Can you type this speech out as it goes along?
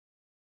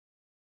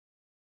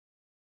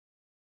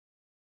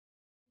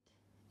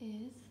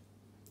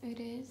It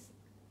is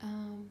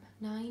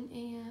 9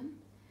 a.m.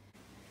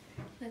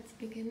 Let's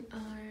begin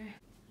our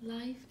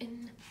life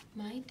in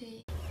my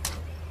day.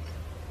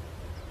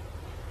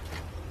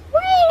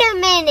 Wait a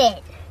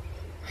minute!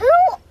 Who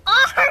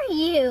are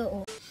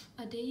you?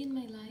 A day in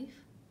my life,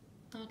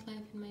 not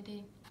life in my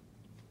day.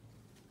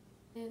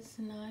 It's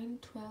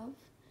 9:12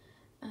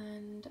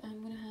 and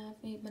I'm gonna have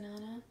a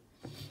banana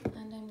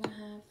and I'm gonna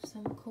have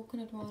some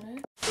coconut water.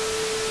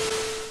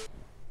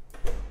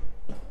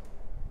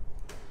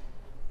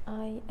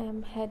 I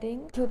am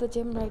heading to the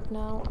gym right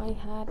now. I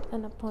had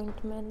an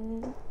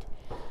appointment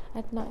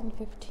at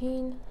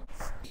 9:15,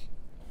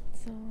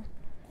 so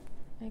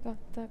I got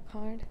the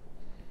card.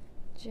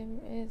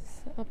 Gym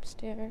is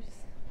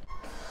upstairs.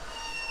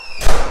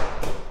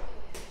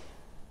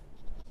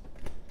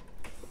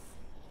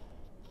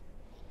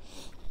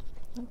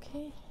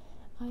 Okay,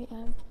 I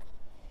am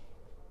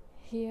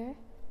here.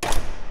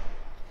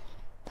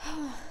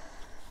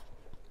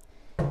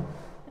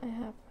 I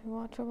have my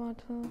water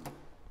bottle,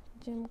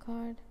 gym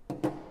card,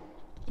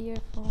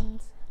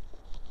 earphones.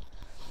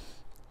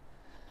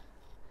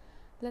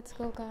 Let's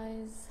go,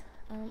 guys.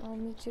 I'll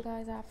meet you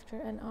guys after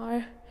an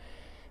hour.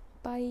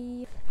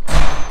 Bye.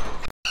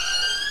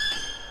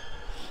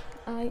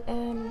 I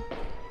am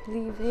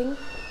leaving.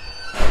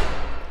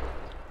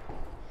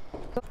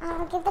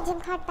 I'll give the gym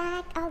card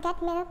back. I'll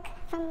get milk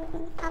from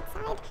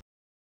outside.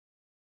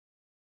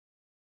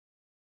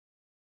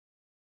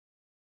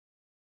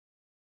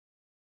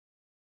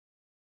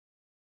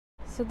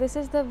 So this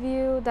is the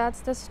view. That's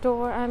the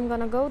store I'm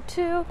gonna go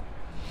to.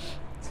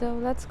 So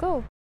let's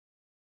go.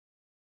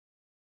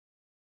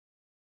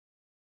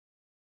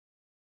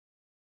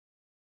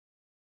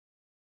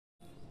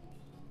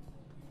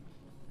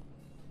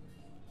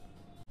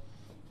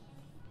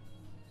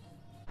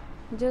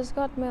 Just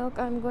got milk.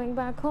 I'm going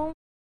back home.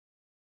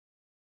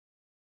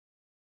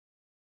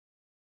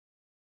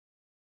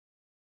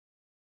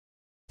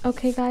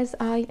 Okay guys,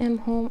 I am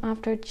home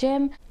after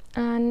gym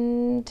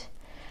and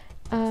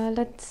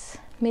let's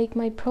make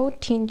my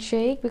protein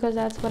shake because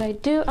that's what I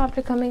do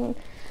after coming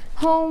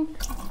home.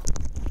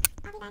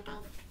 I'll be back,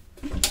 guys.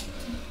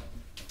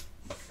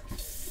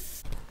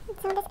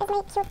 So this is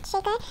my cute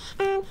shaker.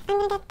 I'm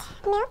gonna get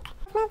milk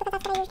because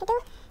that's what I usually do.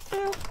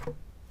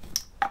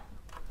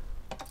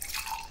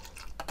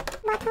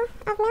 Bottle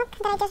of milk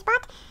that I just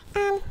bought.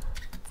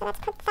 So let's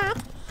put that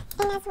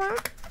in as well.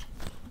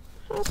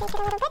 And shake it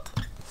a little bit.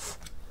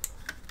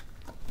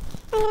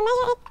 I'm gonna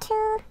measure it to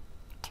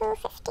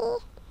 250.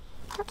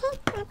 Okay,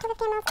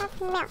 250 ml of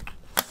milk.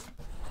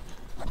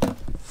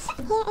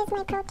 Here is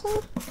my protein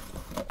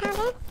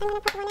powder. I'm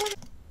gonna put 1.5.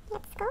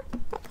 Let's go.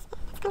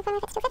 Let's confirm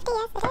if it's 250.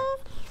 Yes, it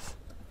is.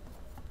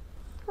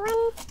 1.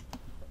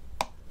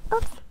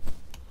 Oops.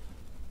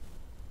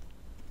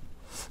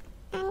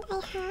 And I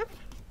have.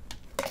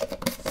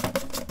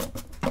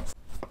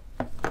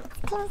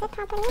 Close it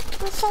properly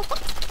and shake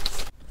it.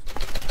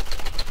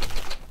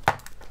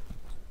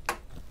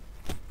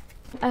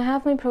 I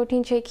have my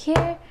protein shake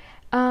here.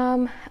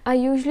 I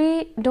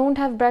usually don't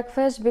have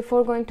breakfast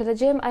before going to the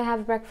gym. I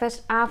have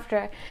breakfast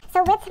after.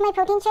 So with my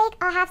protein shake,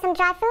 I'll have some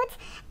dry fruits.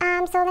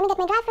 So let me get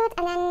my dry fruits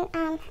and then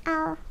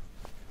I'll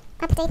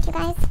update you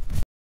guys.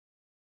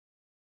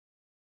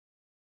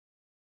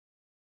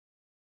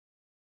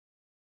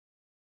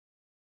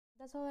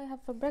 That's all I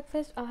have for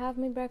breakfast. I'll have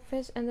my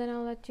breakfast and then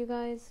I'll let you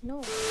guys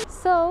know.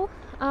 So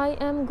I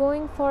am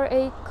going for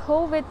a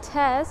COVID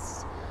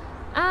test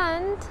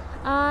and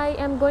I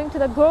am going to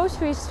the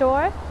grocery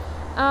store.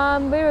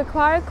 We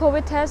require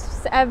COVID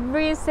tests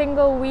every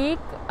single week.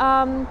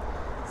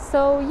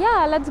 So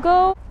yeah, let's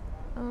go.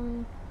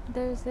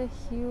 There's a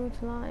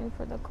huge line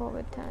for the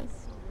COVID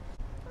test.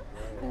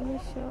 Let me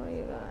show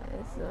you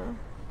guys.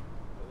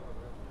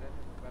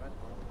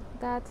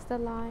 That's the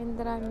line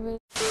that I'm with.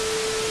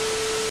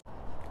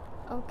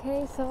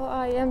 Okay, so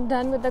I am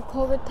done with the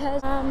COVID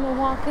test. I'm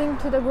walking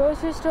to the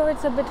grocery store.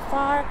 It's a bit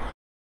far.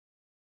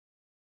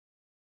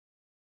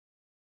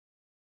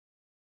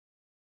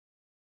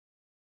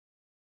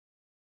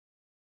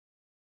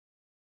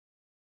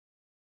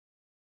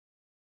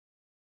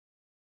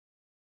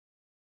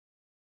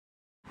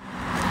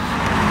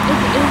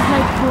 It is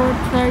like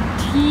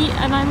 4:30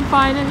 and I'm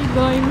finally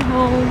going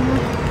home.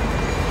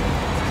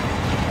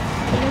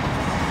 Look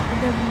at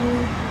the view.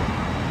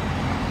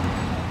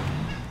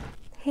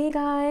 Hey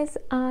guys,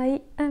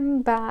 I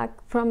am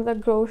back from the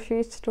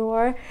grocery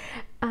store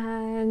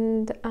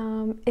and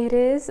it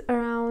is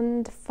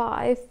around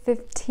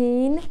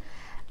 5:15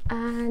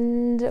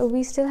 and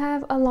we still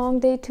have a long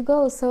day to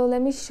go. So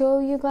let me show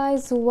you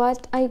guys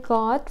what I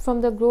got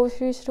from the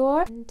grocery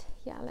store. And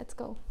yeah, let's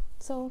go.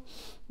 So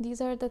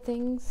these are the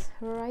things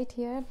right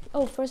here.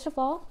 Oh, first of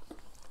all,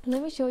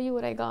 let me show you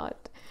what I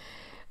got.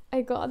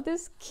 I got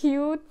this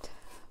cute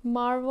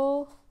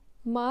Marvel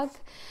mug.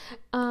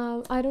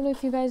 I don't know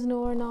if you guys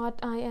know or not,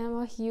 I am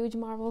a huge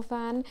Marvel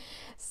fan,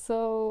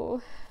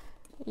 so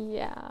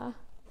yeah,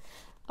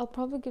 I'll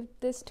probably give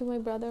this to my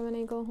brother when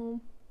I go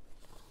home.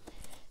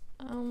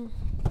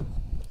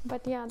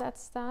 But yeah,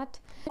 that's that.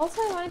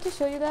 Also, I wanted to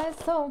show you guys,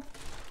 so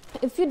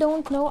If you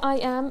don't know, I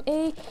am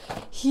a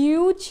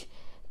huge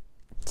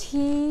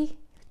tea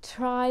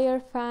trier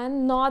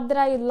fan. Not that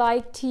I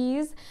like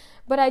teas,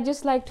 but I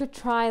just like to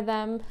try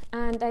them,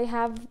 and I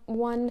have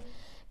one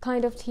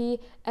kind of tea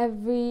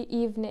every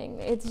evening.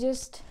 It's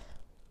just,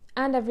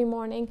 and every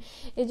morning.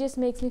 It just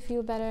makes me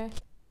feel better.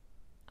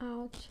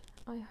 Ouch,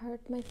 I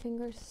hurt my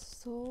fingers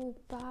so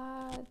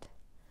bad.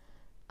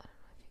 I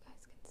don't know if you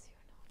guys can see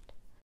or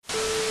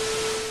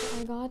not.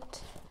 I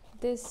got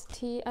this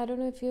tea. I don't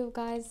know if you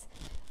guys,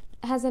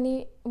 has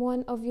any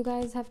one of you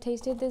guys have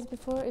tasted this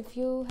before? If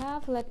you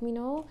have, let me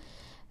know.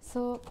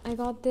 So I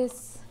got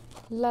this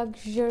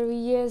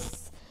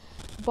luxurious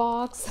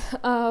box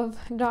of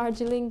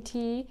Darjeeling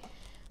tea.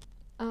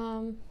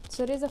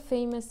 So it is a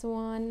famous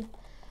one.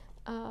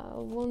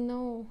 We'll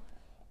know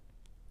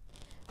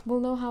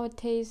how it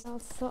tastes.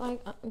 So I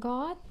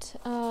got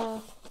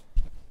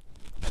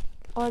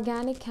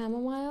organic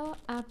chamomile.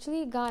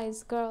 Actually,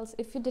 guys, girls,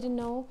 if you didn't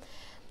know,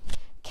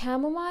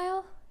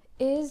 chamomile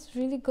is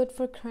really good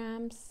for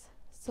cramps,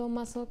 so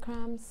muscle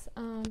cramps,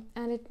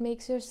 and it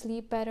makes your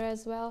sleep better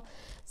as well.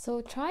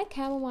 So try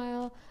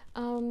chamomile.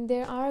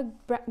 There are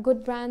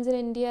good brands in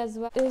India as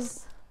well.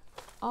 Is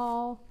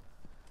all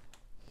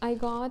I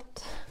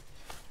got.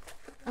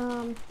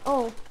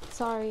 Oh,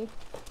 sorry.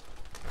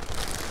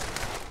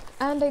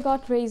 And I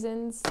got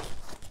raisins.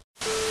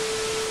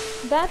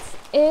 That's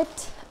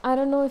it. I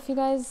don't know if you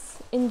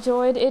guys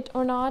enjoyed it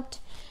or not,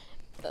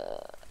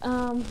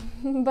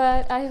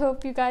 but I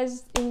hope you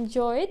guys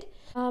enjoyed.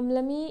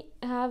 Let me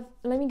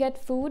get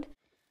food.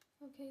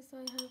 Okay, so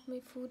I have my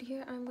food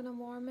here. I'm gonna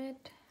warm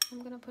it.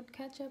 I'm gonna put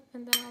ketchup,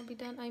 and then I'll be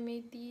done. I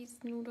made these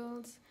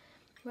noodles,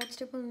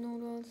 vegetable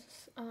noodles,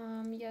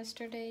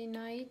 yesterday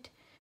night.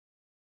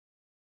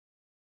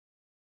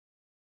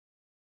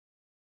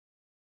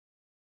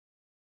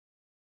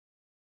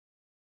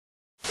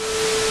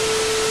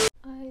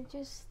 I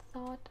just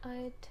thought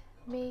I'd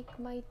make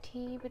my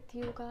tea with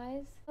you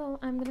guys. So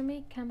I'm gonna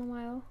make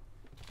chamomile.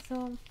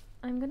 So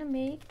I'm gonna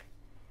make,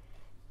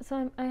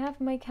 I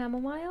have my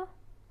chamomile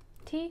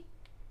tea,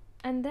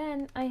 and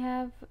then I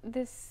have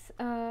this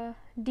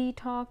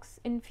detox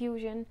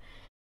infusion.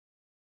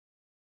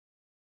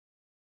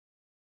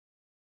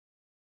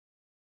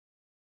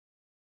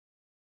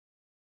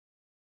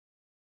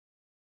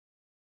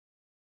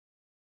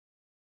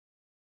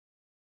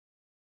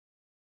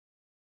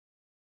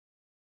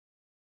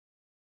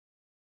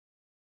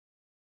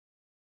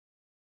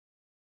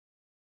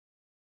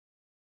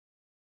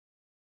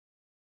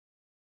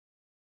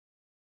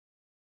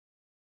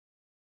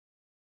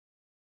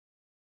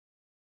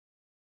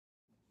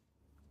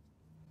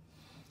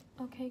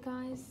 Okay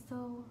guys,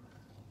 so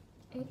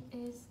it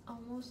is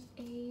almost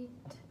 8.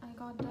 I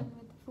got done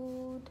with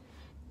food,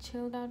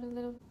 chilled out a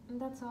little.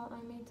 And that's all.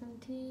 I made some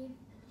tea.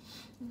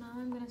 Now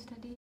I'm gonna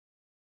study.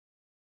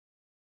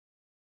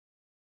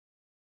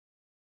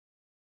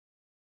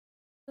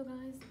 So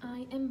guys,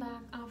 I am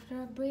back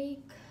after a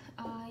break.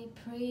 I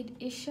prayed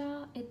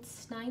Isha.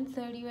 It's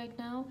 9:30 right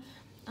now.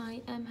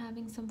 I am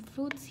having some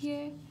fruits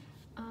here.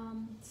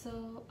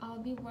 So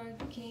I'll be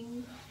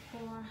working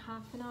for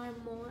half an hour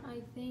more,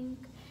 I think,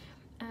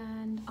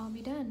 and I'll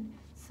be done.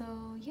 So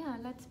yeah,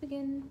 let's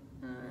begin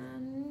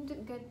and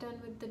get done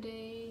with the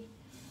day.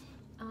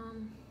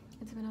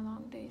 It's been a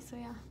long day, so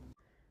yeah.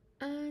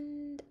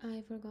 And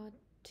I forgot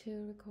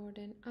to record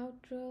an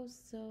outro,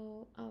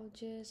 so I'll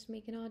just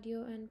make an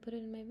audio and put it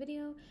in my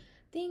video.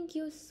 Thank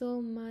you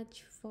so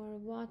much for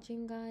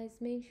watching, guys.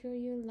 Make sure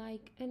you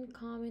like and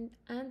comment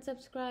and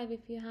subscribe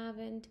if you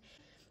haven't.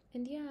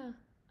 And yeah,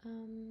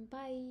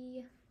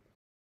 bye.